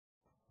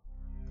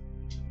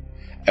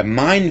A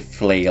mine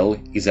flail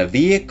is a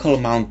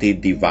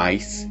vehicle-mounted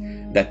device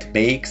that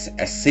makes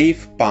a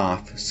safe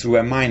path through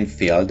a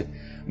minefield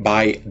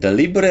by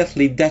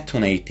deliberately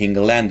detonating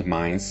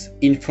landmines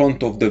in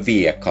front of the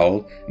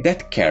vehicle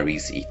that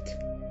carries it.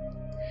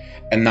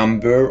 A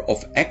number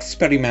of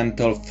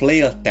experimental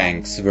flail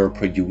tanks were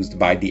produced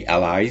by the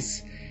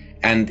Allies,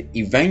 and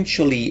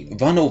eventually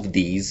one of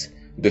these,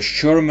 the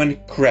Sherman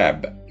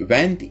Crab,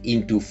 went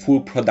into full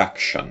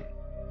production.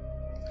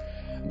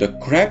 The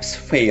Crab's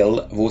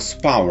flail was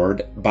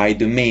powered by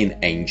the main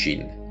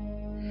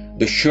engine,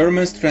 the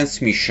Sherman's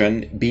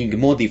transmission being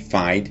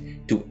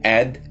modified to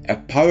add a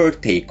power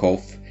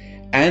takeoff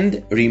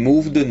and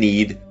remove the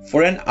need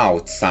for an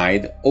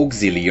outside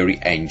auxiliary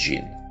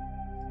engine.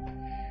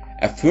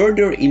 A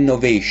further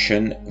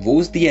innovation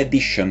was the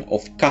addition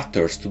of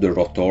cutters to the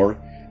rotor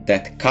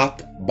that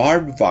cut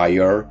barbed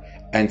wire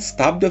and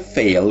stopped the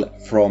flail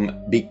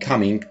from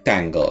becoming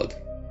tangled.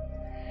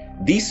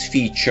 This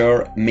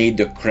feature made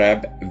the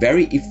Crab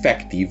very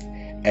effective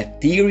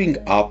at tearing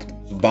up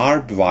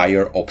barbed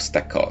wire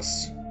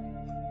obstacles.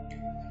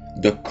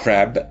 The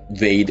Crab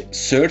weighed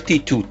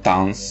 32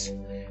 tons,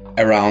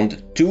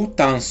 around 2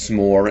 tons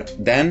more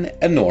than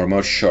a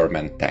normal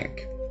Sherman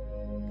tank.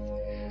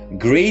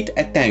 Great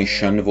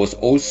attention was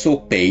also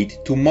paid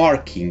to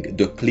marking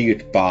the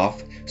cleared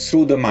path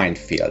through the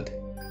minefield.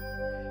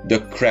 The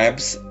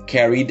Crabs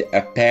carried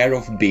a pair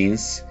of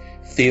bins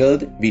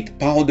filled with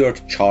powdered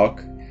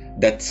chalk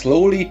that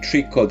slowly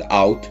trickled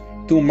out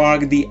to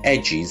mark the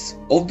edges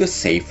of the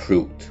safe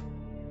route.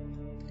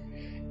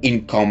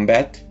 In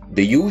combat,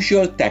 the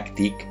usual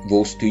tactic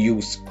was to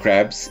use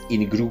Crabs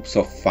in groups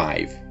of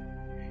 5.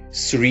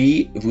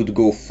 3 would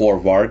go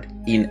forward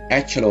in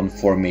echelon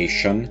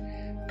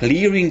formation,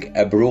 clearing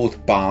a broad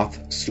path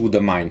through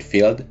the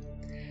minefield,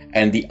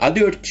 and the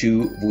other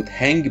 2 would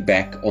hang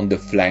back on the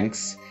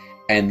flanks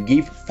and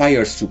give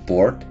fire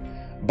support,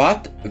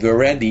 but were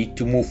ready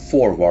to move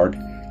forward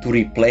to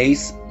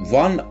replace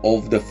one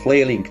of the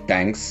flailing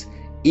tanks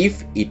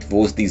if it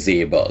was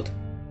disabled.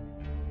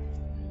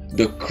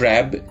 The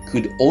Crab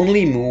could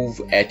only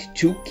move at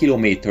 2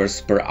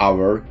 km per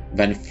hour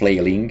when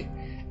flailing,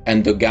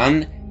 and the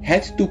gun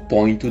had to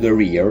point to the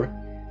rear,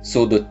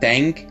 so the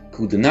tank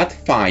could not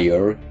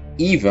fire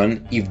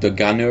even if the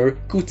gunner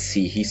could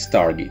see his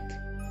target.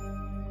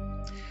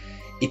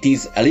 It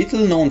is a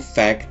little known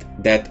fact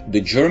that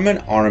the German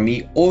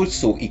army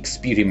also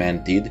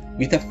experimented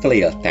with a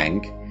flail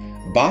tank,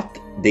 but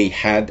they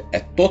had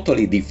a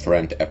totally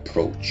different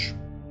approach.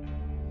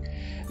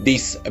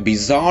 This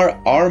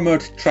bizarre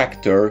armored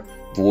tractor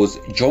was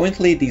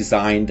jointly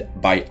designed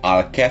by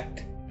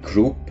Alkett,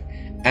 Krupp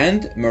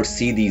and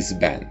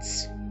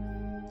Mercedes-Benz.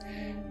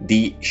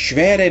 The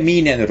Schwere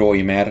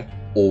Minenräumer,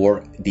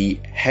 or the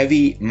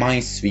Heavy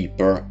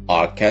Minesweeper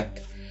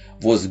Alkett,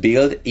 was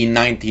built in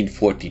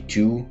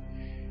 1942,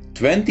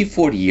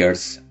 24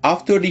 years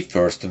after the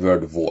First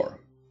World War.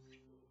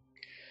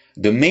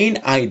 The main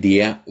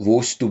idea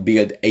was to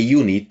build a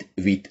unit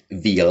with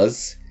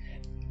wheels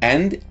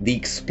and the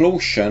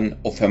explosion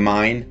of a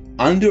mine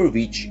under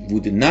which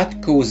would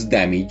not cause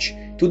damage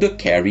to the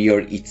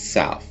carrier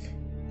itself.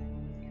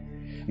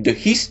 The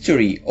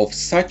history of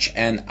such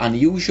an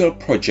unusual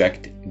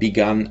project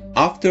began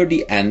after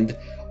the end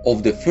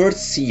of the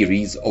first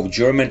series of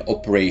German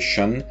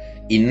operations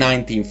in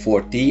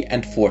 1940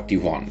 and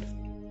 41.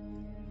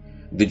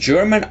 The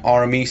German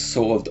army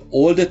solved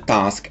all the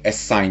tasks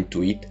assigned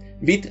to it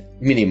with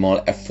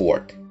minimal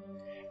effort,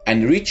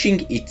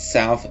 enriching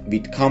itself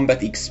with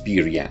combat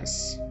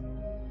experience.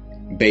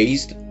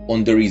 Based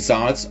on the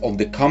results of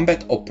the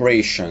combat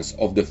operations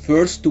of the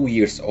first 2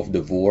 years of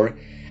the war,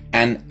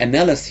 an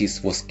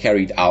analysis was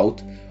carried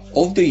out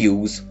of the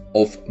use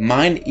of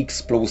mine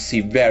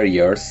explosive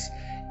barriers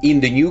in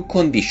the new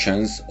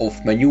conditions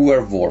of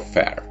maneuver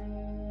warfare.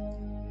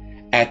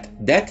 At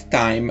that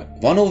time,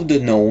 one of the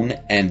known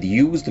and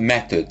used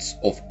methods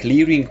of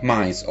clearing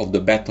mines of the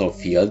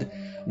battlefield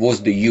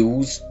was the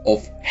use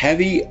of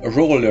heavy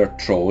roller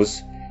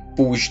trolls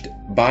pushed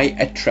by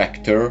a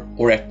tractor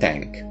or a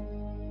tank.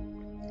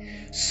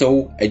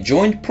 So a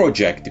joint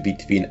project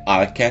between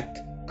Alkett,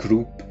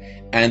 Krupp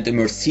and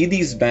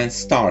Mercedes-Benz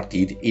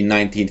started in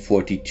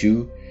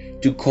 1942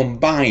 to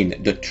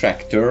combine the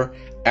tractor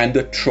and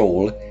the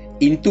troll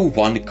into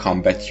one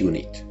combat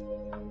unit.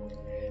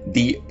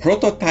 The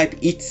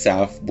prototype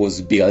itself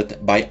was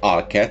built by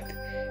Alkett,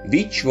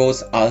 which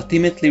was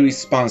ultimately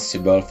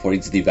responsible for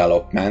its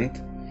development,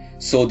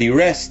 so the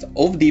rest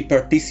of the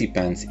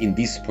participants in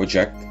this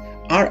project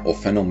are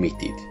often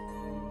omitted.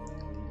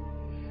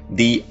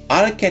 The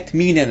Alkett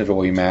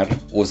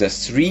Minenräumer was a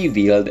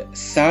 3-wheeled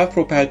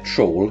self-propelled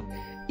troll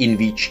in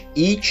which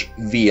each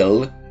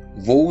wheel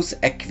was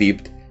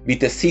equipped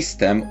with a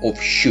system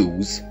of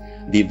shoes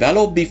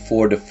developed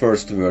before the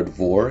First World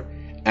War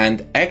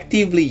and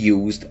actively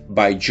used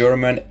by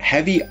German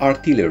heavy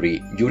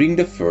artillery during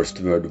the First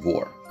World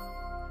War.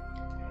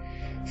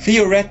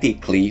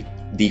 Theoretically,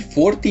 the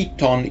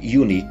 40-ton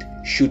unit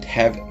should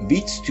have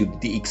withstood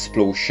the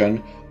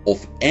explosion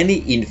of any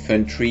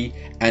infantry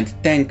and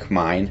tank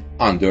mine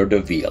under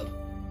the wheel.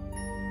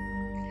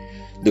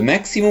 The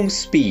maximum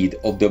speed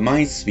of the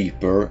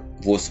minesweeper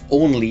was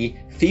only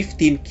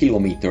 15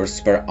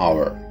 km per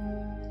hour.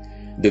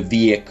 The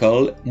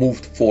vehicle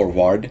moved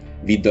forward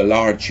with the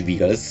large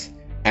wheels,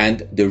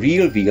 and the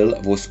rear wheel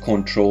was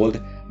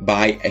controlled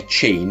by a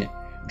chain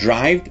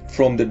derived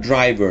from the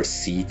driver's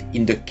seat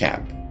in the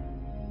cab.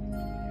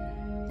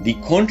 The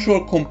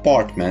control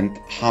compartment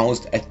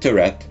housed a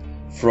turret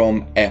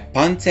from a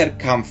Panzer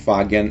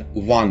General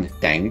 1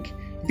 tank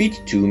with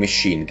 2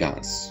 machine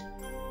guns.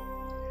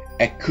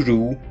 A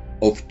crew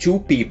of 2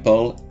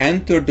 people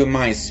entered the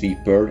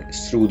minesweeper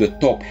through the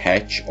top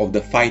hatch of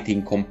the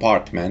fighting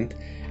compartment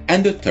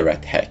and the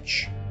turret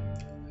hatch.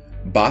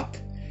 But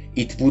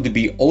it would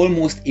be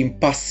almost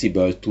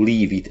impossible to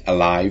leave it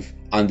alive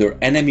under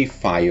enemy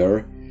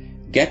fire,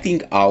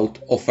 getting out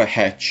of a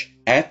hatch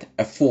at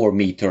a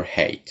 4-meter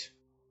height.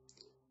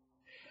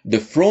 The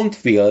front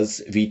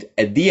wheels with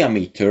a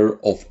diameter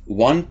of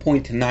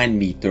 1.9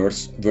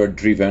 meters were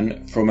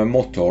driven from a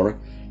motor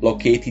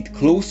located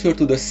closer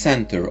to the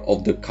center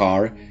of the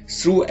car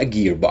through a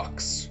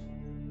gearbox.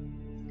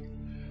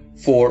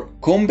 For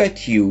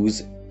combat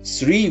use,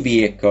 3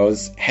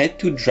 vehicles had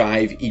to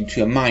drive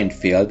into a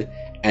minefield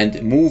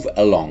and move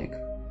along,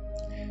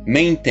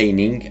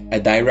 maintaining a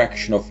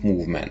direction of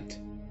movement.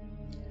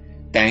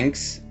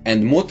 Tanks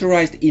and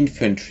motorized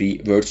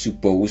infantry were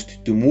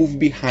supposed to move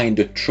behind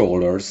the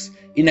trawlers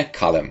in a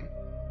column.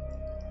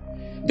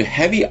 The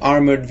heavy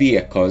armored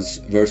vehicles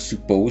were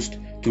supposed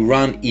to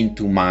run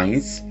into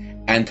mines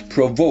and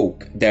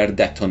provoke their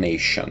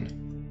detonation.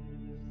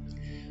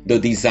 The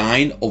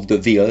design of the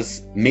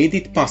wheels made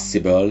it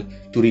possible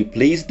to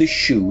replace the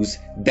shoes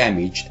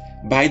damaged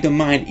by the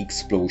mine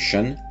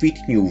explosion with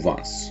new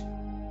ones.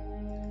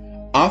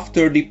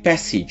 After the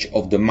passage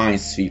of the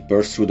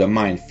minesweeper through the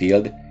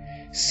minefield,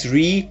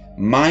 3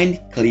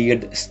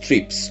 mine-cleared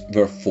strips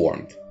were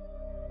formed.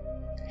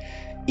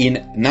 In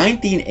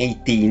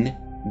 1918,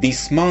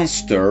 this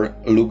monster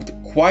looked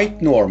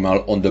quite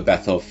normal on the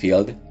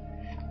battlefield.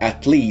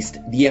 At least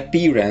the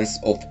appearance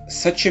of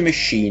such a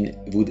machine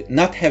would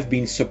not have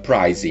been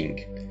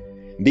surprising.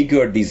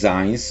 Bigger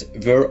designs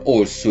were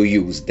also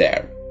used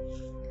there.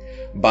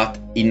 But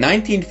in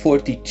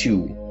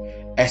 1942,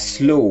 a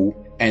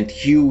slow and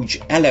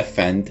huge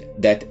elephant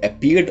that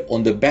appeared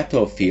on the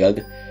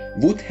battlefield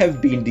would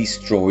have been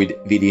destroyed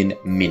within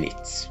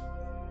minutes.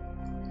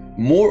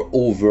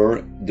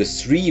 Moreover, the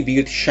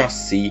 3-wheeled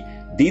chassis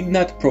did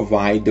not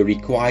provide the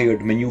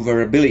required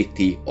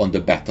maneuverability on the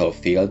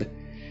battlefield,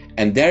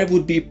 and there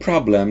would be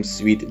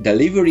problems with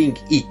delivering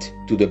it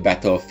to the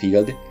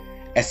battlefield,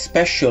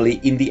 especially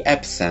in the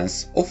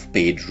absence of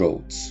paved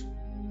roads.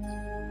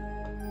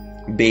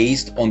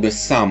 Based on the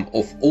sum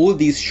of all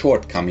these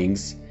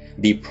shortcomings,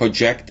 the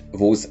project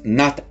was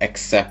not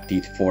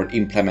accepted for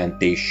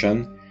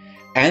implementation,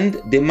 and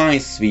the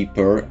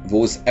minesweeper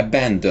was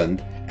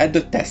abandoned at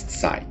the test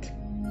site.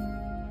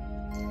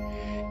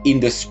 In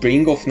the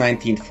spring of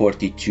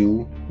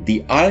 1942,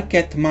 the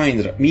Alkett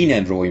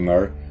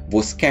Minenräumer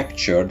was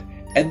captured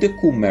at the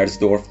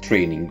Kummersdorf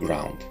training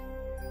ground.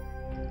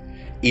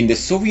 In the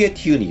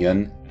Soviet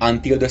Union,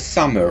 until the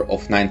summer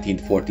of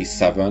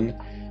 1947,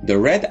 the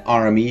Red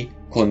Army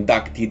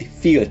conducted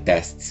field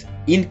tests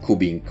in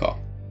Kubinka.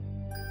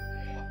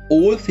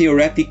 All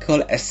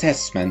theoretical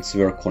assessments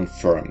were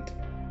confirmed.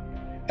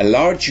 A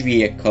large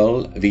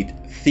vehicle with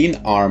thin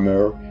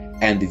armor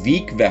and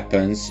weak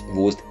weapons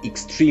was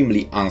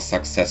extremely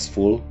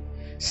unsuccessful,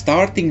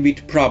 starting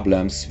with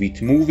problems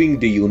with moving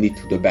the unit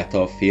to the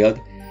battlefield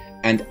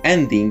and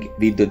ending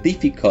with the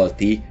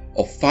difficulty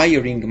of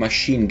firing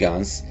machine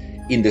guns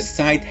in the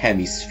side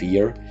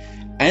hemisphere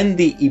and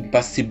the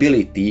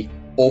impossibility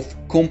of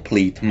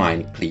complete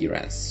mine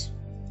clearance.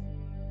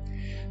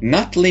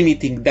 Not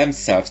limiting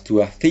themselves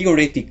to a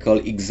theoretical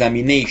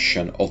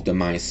examination of the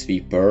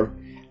minesweeper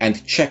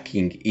and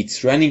checking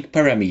its running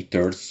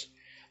parameters,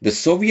 the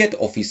Soviet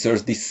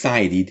officers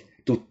decided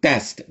to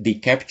test the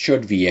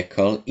captured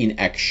vehicle in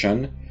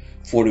action,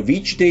 for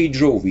which they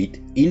drove it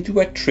into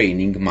a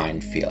training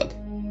minefield.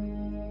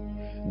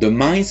 The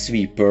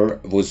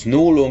minesweeper was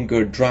no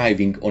longer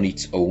driving on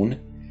its own,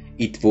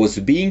 it was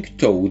being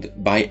towed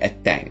by a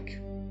tank.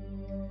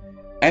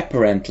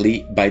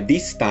 Apparently, by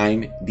this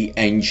time, the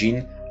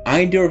engine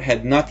either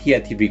had not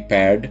yet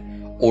repaired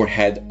or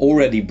had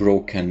already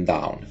broken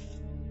down.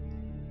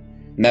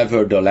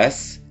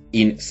 Nevertheless,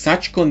 in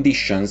such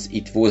conditions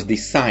it was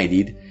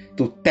decided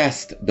to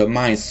test the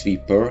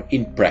minesweeper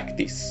in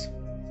practice.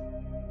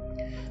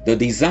 The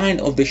design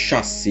of the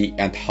chassis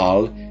and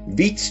hull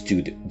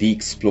withstood the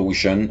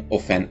explosion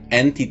of an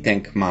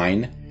anti-tank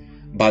mine,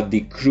 but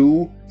the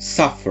crew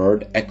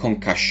suffered a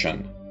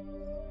concussion.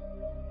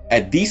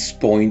 At this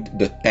point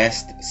the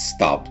test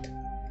stopped.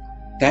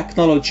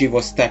 Technology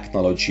was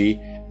technology,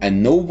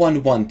 and no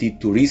one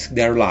wanted to risk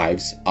their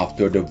lives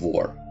after the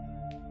war.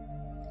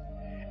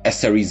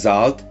 As a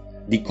result,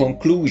 the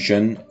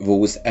conclusion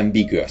was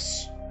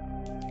ambiguous.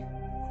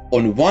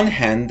 On one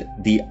hand,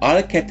 the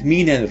Alkett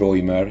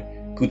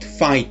Minenräumer could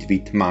fight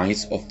with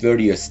mines of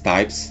various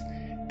types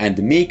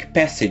and make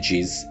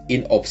passages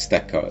in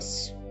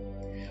obstacles.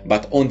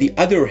 but on the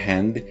other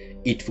hand,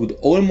 it would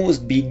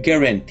almost be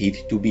guaranteed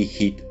to be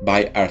hit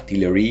by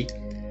artillery,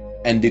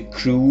 and the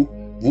crew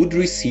would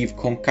receive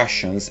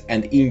concussions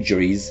and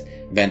injuries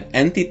when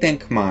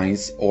anti-tank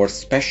mines or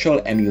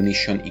special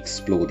ammunition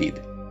exploded.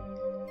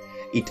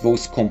 It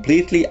was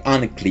completely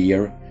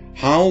unclear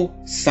how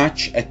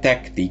such a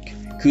tactic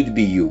could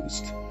be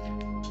used.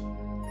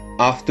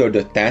 After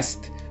the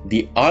test,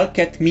 the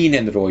Alkett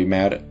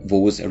Minenräumer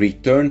was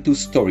returned to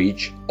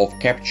storage of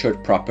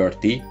captured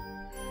property,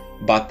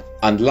 but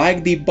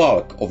unlike the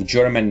bulk of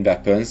German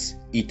weapons,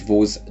 it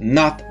was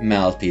not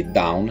melted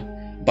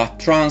down, but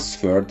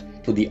transferred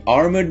to the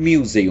Armored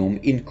Museum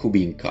in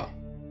Kubinka.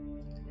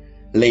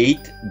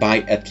 Late by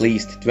at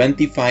least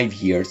 25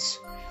 years,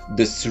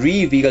 the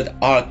three-wheeled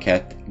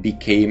Alkett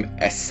became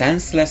a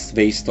senseless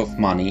waste of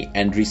money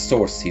and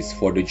resources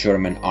for the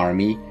German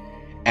army,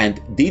 and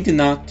did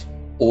not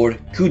or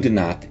could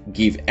not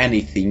give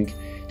anything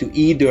to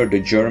either the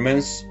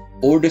Germans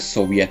or the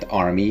Soviet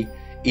army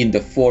in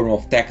the form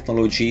of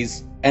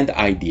technologies and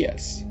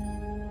ideas.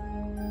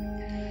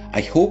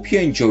 I hope you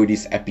enjoyed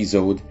this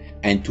episode,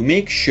 and to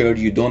make sure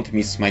you don't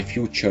miss my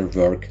future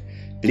work,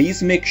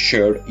 please make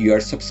sure you are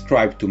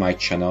subscribed to my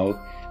channel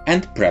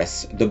and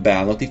press the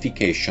bell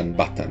notification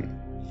button.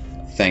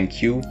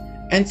 Thank you,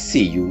 and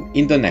see you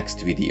in the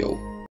next video.